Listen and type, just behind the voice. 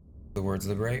The Words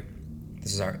Liberate.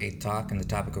 This is our 8th talk, and the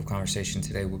topic of conversation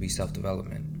today will be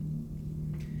self-development.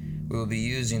 We will be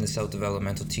using the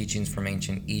self-developmental teachings from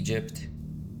ancient Egypt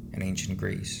and ancient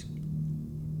Greece.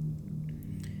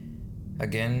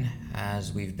 Again,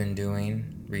 as we've been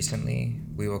doing recently,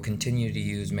 we will continue to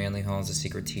use Manly Hall's The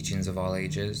Secret Teachings of All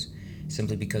Ages,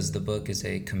 simply because the book is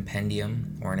a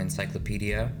compendium or an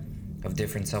encyclopedia of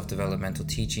different self-developmental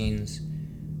teachings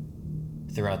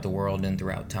throughout the world and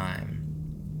throughout time.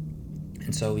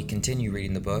 And so we continue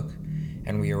reading the book,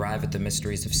 and we arrive at the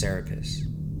Mysteries of Serapis.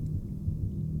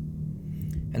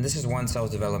 And this is one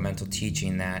self-developmental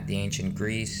teaching that the ancient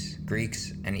Greeks,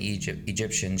 and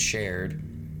Egyptians shared,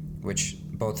 which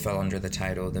both fell under the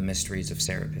title The Mysteries of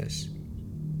Serapis.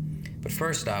 But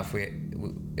first off,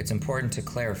 it's important to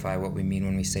clarify what we mean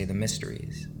when we say the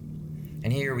mysteries.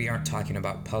 And here we aren't talking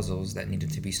about puzzles that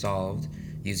needed to be solved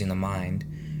using the mind.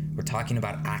 We're talking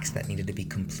about acts that needed to be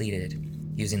completed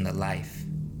using the life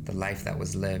that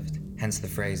was lived. Hence the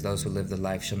phrase, those who live the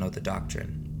life shall know the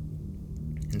doctrine.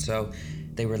 And so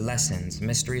they were lessons.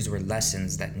 Mysteries were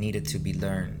lessons that needed to be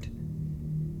learned.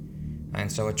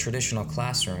 And so a traditional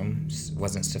classroom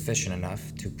wasn't sufficient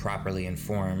enough to properly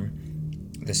inform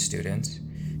the students.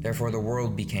 Therefore, the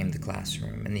world became the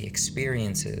classroom, and the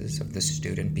experiences of the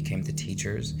student became the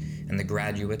teachers, and the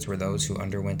graduates were those who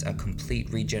underwent a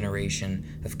complete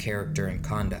regeneration of character and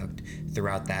conduct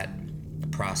throughout that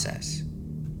process.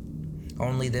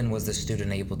 Only then was the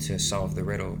student able to solve the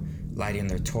riddle, lighting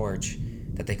their torch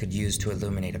that they could use to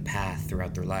illuminate a path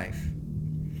throughout their life.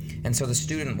 And so the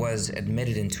student was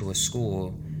admitted into a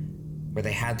school where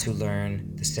they had to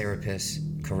learn the Serapis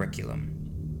curriculum.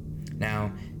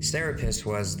 Now, Serapis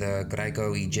was the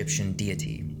Graeco-Egyptian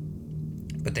deity,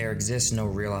 but there exists no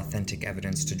real authentic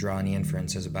evidence to draw any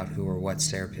inferences about who or what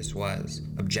Serapis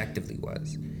objectively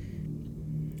was.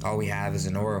 All we have is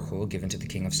an oracle given to the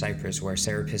king of Cyprus where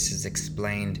Serapis is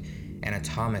explained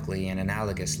anatomically and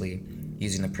analogously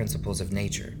using the principles of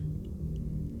nature.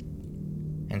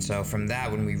 And so from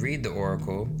that, when we read the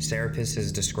oracle, Serapis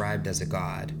is described as a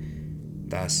god.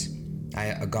 Thus,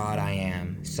 a god I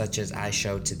am, such as I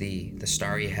show to thee. The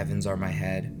starry heavens are my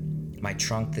head, my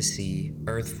trunk the sea,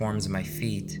 earth forms my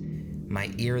feet,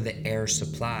 my ear the air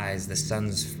supplies, the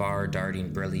sun's far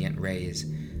darting brilliant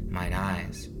rays, mine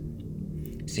eyes.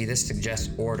 See, this suggests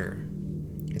order.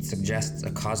 It suggests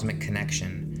a cosmic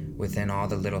connection within all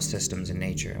the little systems in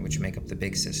nature, which make up the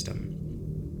big system.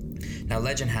 Now,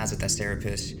 legend has it that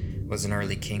Serapis was an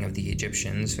early king of the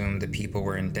Egyptians, whom the people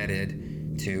were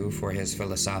indebted to for his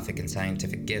philosophic and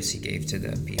scientific gifts he gave to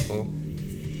the people.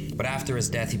 But after his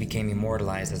death, he became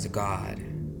immortalized as a god.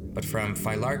 But from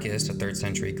Phylarchus, a 3rd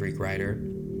century Greek writer,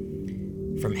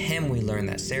 from him we learn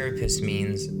that Serapis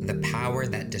means the power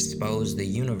that disposed the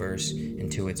universe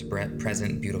into its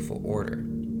present beautiful order.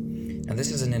 Now,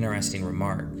 this is an interesting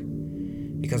remark,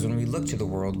 because when we look to the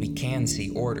world, we can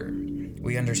see order.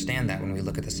 We understand that when we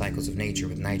look at the cycles of nature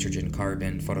with nitrogen,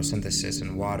 carbon, photosynthesis,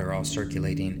 and water all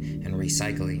circulating and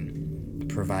recycling,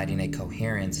 providing a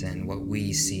coherence in what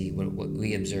we see, what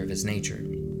we observe as nature.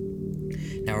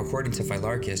 Now, according to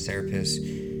Phylarchus, Serapis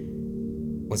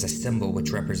was a symbol which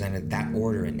represented that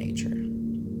order in nature.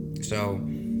 So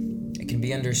it can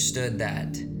be understood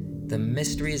that the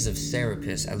mysteries of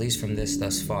Serapis, at least from this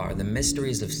thus far, the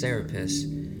mysteries of Serapis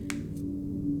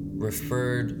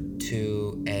referred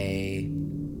to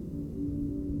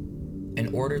in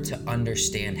order to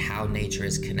understand how nature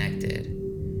is connected,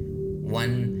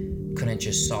 one couldn't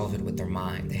just solve it with their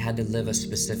mind. They had to live a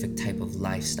specific type of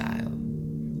lifestyle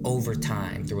over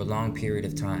time, through a long period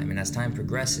of time. And as time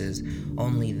progresses,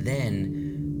 only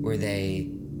then were they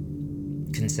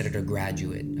considered a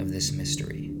graduate of this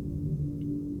mystery.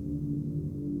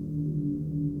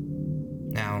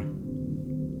 Now,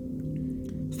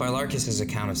 Phylarchus'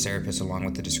 account of Serapis, along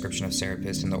with the description of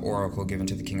Serapis and the oracle given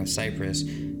to the king of Cyprus,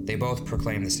 they both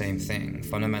proclaim the same thing,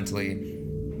 fundamentally,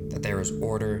 that there is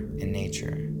order in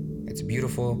nature. It's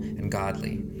beautiful and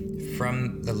godly.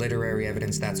 From the literary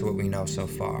evidence, that's what we know so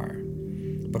far.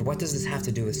 But what does this have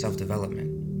to do with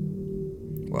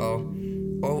self-development? Well,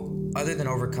 other than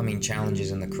overcoming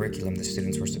challenges in the curriculum the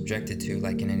students were subjected to,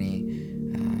 like in any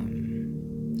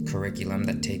curriculum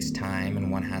that takes time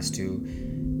and one has to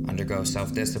undergo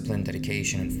self-discipline,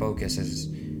 dedication, and focus as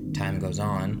time goes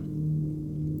on,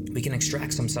 we can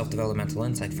extract some self-developmental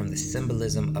insight from the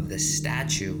symbolism of the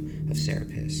statue of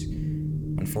Serapis,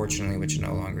 unfortunately, which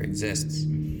no longer exists.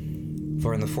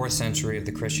 For in the 4th century of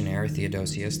the Christian era,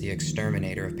 Theodosius, the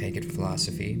exterminator of pagan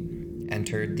philosophy,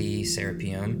 entered the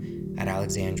Serapeum at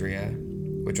Alexandria,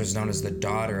 which was known as the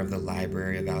daughter of the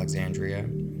Library of Alexandria,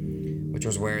 which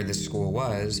was where this school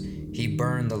was. he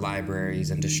burned the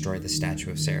libraries and destroyed the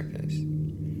statue of Serapis.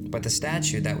 But the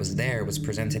statue that was there was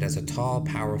presented as a tall,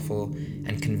 powerful,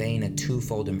 and conveying a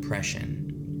twofold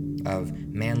impression of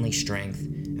manly strength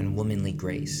and womanly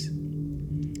grace.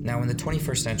 Now, in the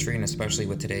 21st century, and especially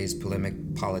with today's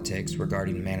polemic politics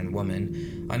regarding man and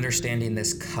woman, understanding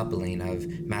this coupling of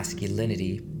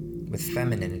masculinity with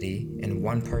femininity in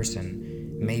one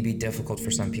person may be difficult for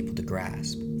some people to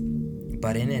grasp.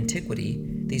 But in antiquity,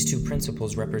 these two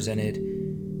principles represented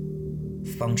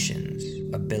functions,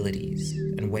 abilities,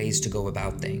 and ways to go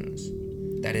about things.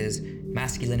 That is,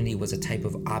 masculinity was a type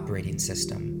of operating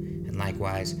system, and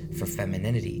likewise for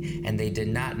femininity. And they did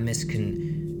not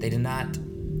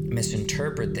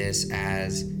misinterpret this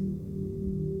as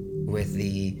with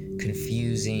the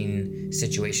confusing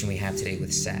situation we have today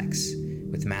with sex,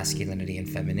 with masculinity and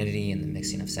femininity and the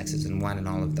mixing of sexes in one and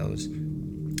all of those,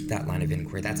 that line of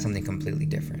inquiry. That's something completely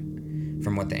different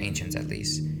from what the ancients at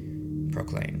least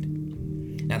proclaimed.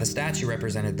 Now, the statue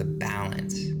represented the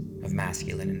balance of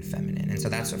masculine and feminine. And so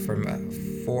that's what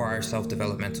for our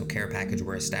self-developmental care package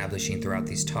we're establishing throughout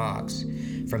these talks.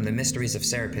 From the Mysteries of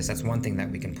Serapis, that's one thing that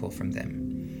we can pull from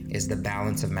them, is the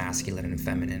balance of masculine and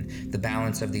feminine, the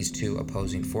balance of these two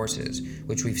opposing forces,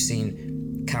 which we've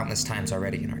seen countless times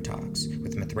already in our talks,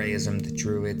 with Mithraism, the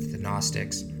Druids, the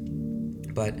Gnostics.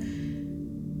 But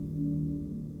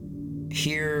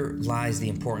here lies the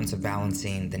importance of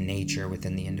balancing the nature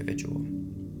within the individual.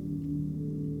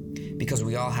 Because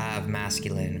we all have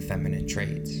masculine and feminine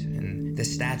traits, and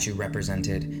this statue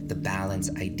represented the balance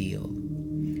ideal.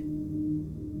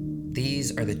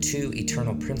 These are the two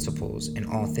eternal principles in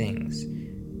all things,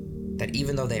 that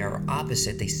even though they are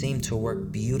opposite, they seem to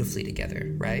work beautifully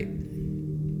together, right?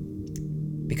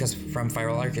 Because from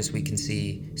Phyrolarchus we can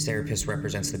see Serapis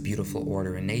represents the beautiful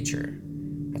order in nature.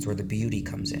 That's where the beauty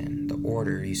comes in, the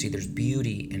order. You see, there's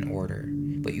beauty in order,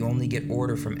 but you only get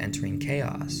order from entering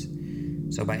chaos.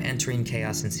 So by entering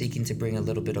chaos and seeking to bring a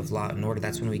little bit of law and order,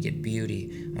 that's when we get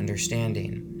beauty,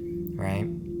 understanding, right?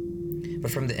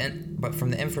 But from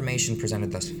the information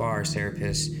presented thus far,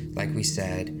 Serapis, like we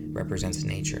said, represents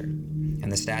nature. And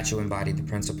the statue embodied the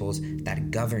principles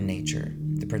that govern nature.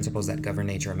 The principles that govern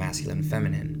nature are masculine and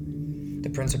feminine. The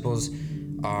principles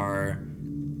are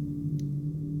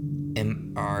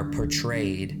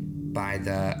portrayed by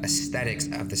the aesthetics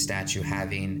of the statue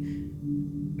having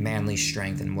manly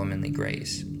strength and womanly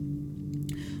grace.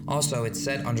 Also, it's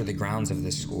said under the grounds of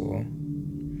this school,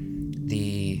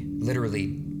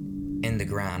 literally in the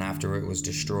ground after it was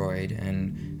destroyed,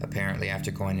 and apparently after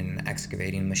going in and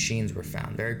excavating, machines were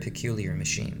found. Very peculiar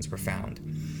machines were found.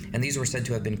 And these were said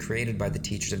to have been created by the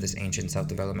teachers of this ancient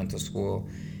self-developmental school,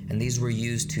 and these were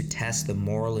used to test the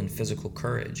moral and physical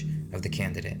courage of the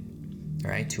candidate,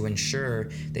 right? To ensure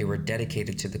they were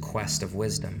dedicated to the quest of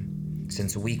wisdom,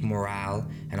 since weak morale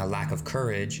and a lack of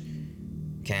courage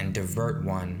can divert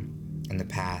one in the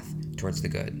path towards the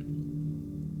good.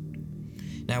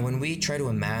 Now, when we try to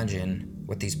imagine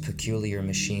what these peculiar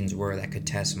machines were that could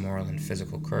test moral and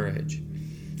physical courage,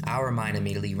 our mind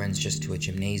immediately runs just to a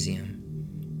gymnasium,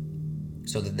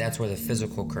 so that's where the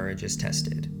physical courage is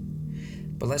tested.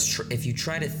 But if you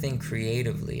try to think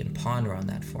creatively and ponder on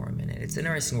that for a minute, it's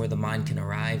interesting where the mind can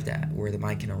arrive at.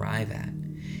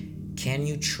 Can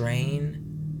you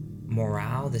train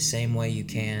morale the same way you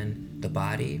can the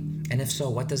body? And if so,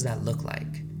 what does that look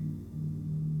like?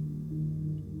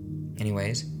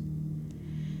 Anyways,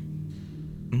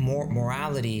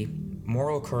 morality,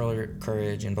 moral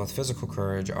courage, and both physical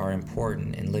courage are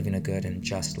important in living a good and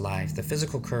just life. The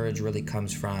physical courage really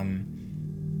comes from,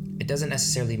 it doesn't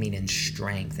necessarily mean in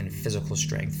strength and physical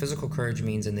strength. Physical courage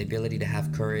means in the ability to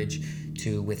have courage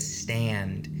to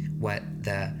withstand what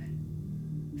the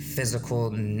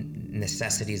physical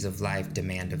necessities of life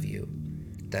demand of you.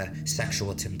 The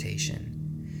sexual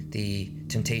temptation, the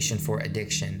temptation for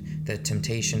addiction, the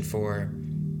temptation for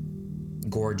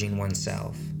gorging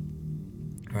oneself,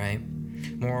 right?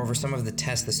 Moreover, some of the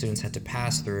tests the students had to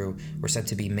pass through were said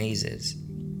to be mazes.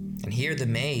 And here the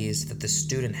maze that the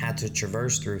student had to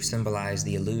traverse through symbolized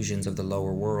the illusions of the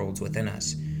lower worlds within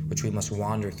us, which we must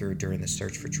wander through during the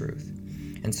search for truth.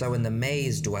 And so in the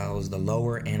maze dwells the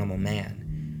lower animal man,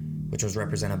 which was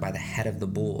represented by the head of the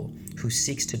bull, who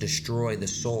seeks to destroy the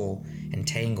soul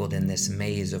entangled in this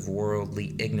maze of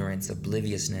worldly ignorance,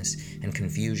 obliviousness, and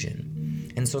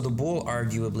confusion. And so the bull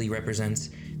arguably represents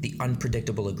the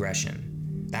unpredictable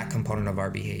aggression, that component of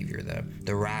our behavior,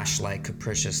 the rash-like,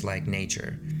 capricious-like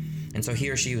nature. And so he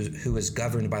or she who is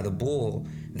governed by the bull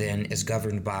then is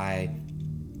governed by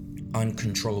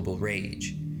uncontrollable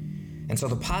rage. And so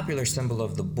the popular symbol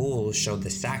of the bull showed the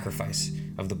sacrifice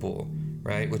of the bull,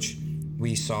 right? Which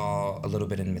we saw a little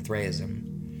bit in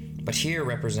Mithraism. But here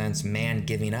represents man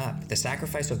giving up. The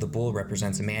sacrifice of the bull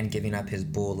represents a man giving up his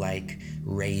bull-like,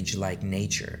 rage-like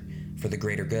nature for the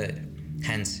greater good.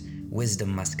 Hence,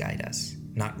 wisdom must guide us,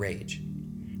 not rage.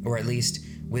 Or at least,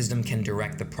 wisdom can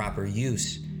direct the proper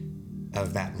use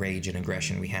of that rage and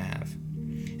aggression we have.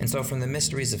 And so from the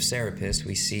Mysteries of Serapis,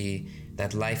 we see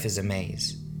that life is a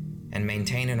maze, and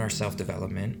maintaining our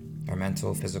self-development, our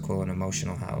mental, physical, and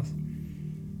emotional health,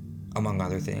 among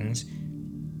other things,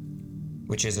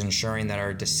 which is ensuring that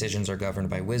our decisions are governed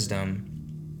by wisdom,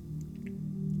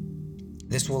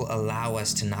 this will allow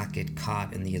us to not get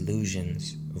caught in the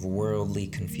illusions of worldly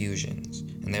confusions,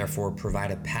 and therefore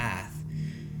provide a path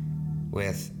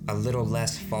with a little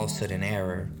less falsehood and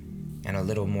error, and a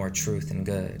little more truth and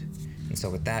good. And so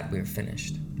with that, we are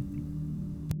finished.